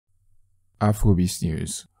Afrobeat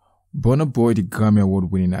news. Burna Boy, the Grammy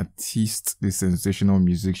Award-winning artist, the sensational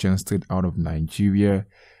musician straight out of Nigeria,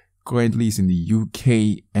 currently is in the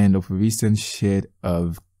UK and of recent shared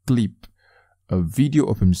a clip, a video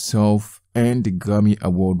of himself and the Grammy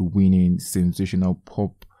Award-winning sensational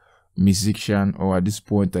pop musician, or at this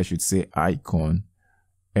point I should say icon,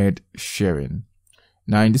 Sheeran.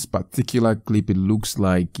 Now in this particular clip, it looks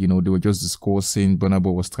like, they were just discussing, Burna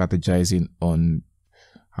Boy was strategizing on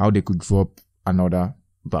how they could drop another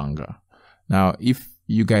banger. Now, if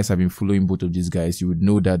you guys have been following both of these guys, you would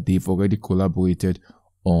know that they've already collaborated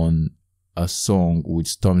on a song with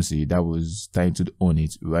Stormzy that was titled On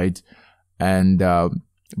It, right? And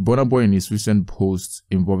Burna Boy, in his recent post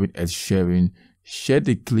involving Sheeran, shared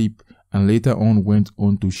the clip and later on went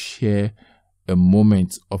on to share a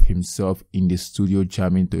moment of himself in the studio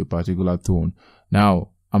jamming to a particular tone.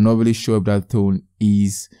 Now, I'm not really sure if that tone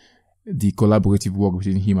is the collaborative work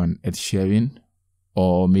between him and Sheeran,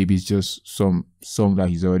 or maybe it's just some song that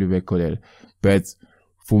he's already recorded. But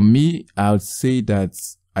for me, I would say that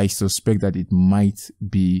I suspect that it might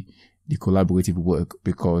be the collaborative work,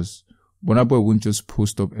 because Burna Boy won't just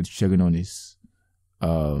post up Sheeran on his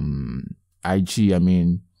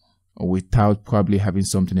IG, without probably having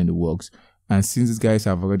something in the works. And since these guys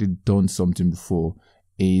have already done something before,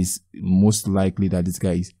 it's most likely that these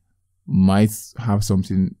guys might have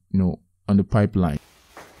something, on the pipeline.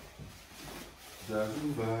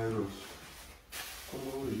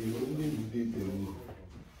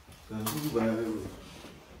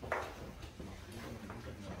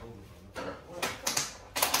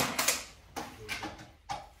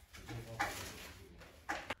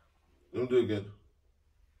 Don't do it again.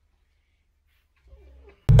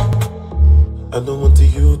 I don't want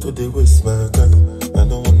you to waste my time. I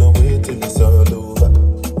don't wanna wait till it's all over.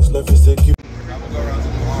 This life is a gift.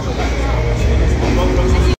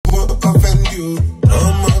 Offend you.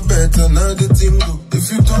 I'm better now the team go.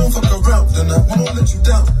 If you don't fuck around, then I won't let you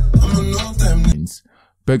down. I'm a no time.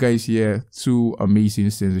 But guys, here, two amazing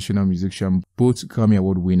sensational musicians, both Grammy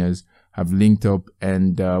Award winners, have linked up,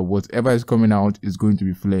 and whatever is coming out is going to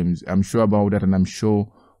be flames. I'm sure about that, and I'm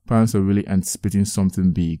sure fans are really anticipating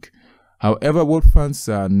something big. However, what fans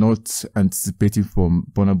are not anticipating from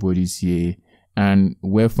Burna Boy this year, and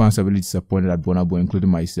where fans are really disappointed at Burna Boy, including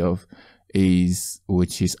myself, is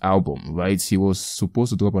with his album, right? He was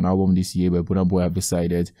supposed to drop an album this year, but Burna Boy have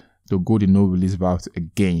decided to go the no-release route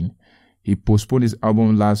again. He postponed his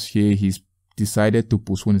album last year. He's decided to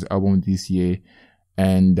postpone his album this year.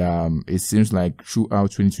 And it seems like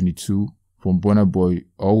throughout 2022, from Burna Boy,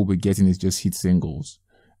 all we'll be getting is just hit singles.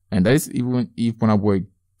 And that is even if Burna Boy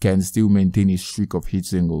can still maintain his streak of hit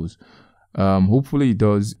singles. Hopefully he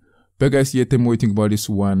does. But guys, yeah, tell me what you think about this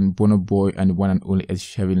one. Burna Boy and the one and only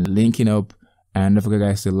Sheeran linking up. And don't forget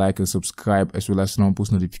guys to like and subscribe, as well as turn on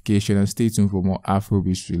post notification, and stay tuned for more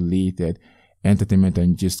Afrobeat related entertainment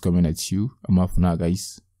and gist coming at you. I'm out for now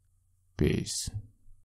guys. Peace.